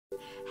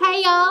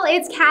Hi y'all,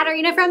 it's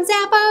Katarina from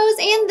Zappos,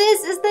 and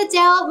this is the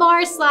Del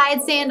Mar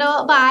Slide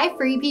Sandal by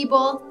Free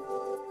People.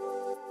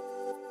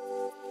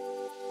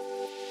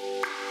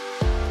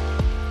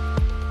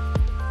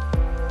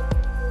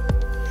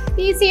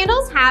 These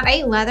sandals have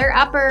a leather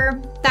upper.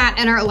 That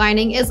inner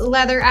lining is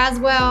leather as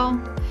well.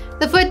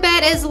 The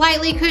footbed is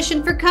lightly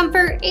cushioned for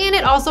comfort, and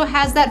it also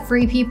has that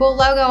Free People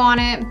logo on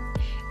it.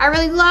 I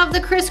really love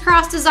the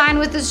crisscross design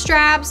with the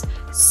straps,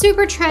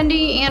 super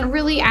trendy and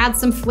really adds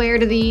some flair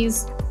to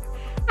these.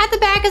 At the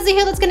back is a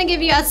heel that's going to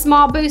give you a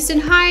small boost in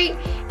height,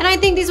 and I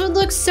think these would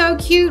look so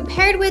cute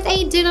paired with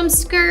a denim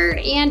skirt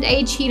and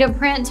a cheetah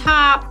print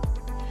top.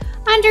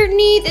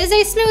 Underneath is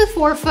a smooth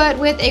forefoot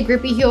with a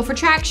grippy heel for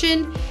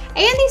traction, and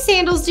these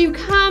sandals do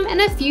come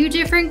in a few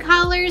different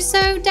colors,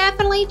 so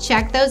definitely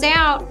check those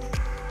out.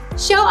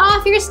 Show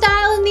off your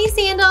style in these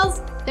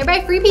sandals. They're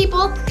by Free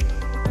People.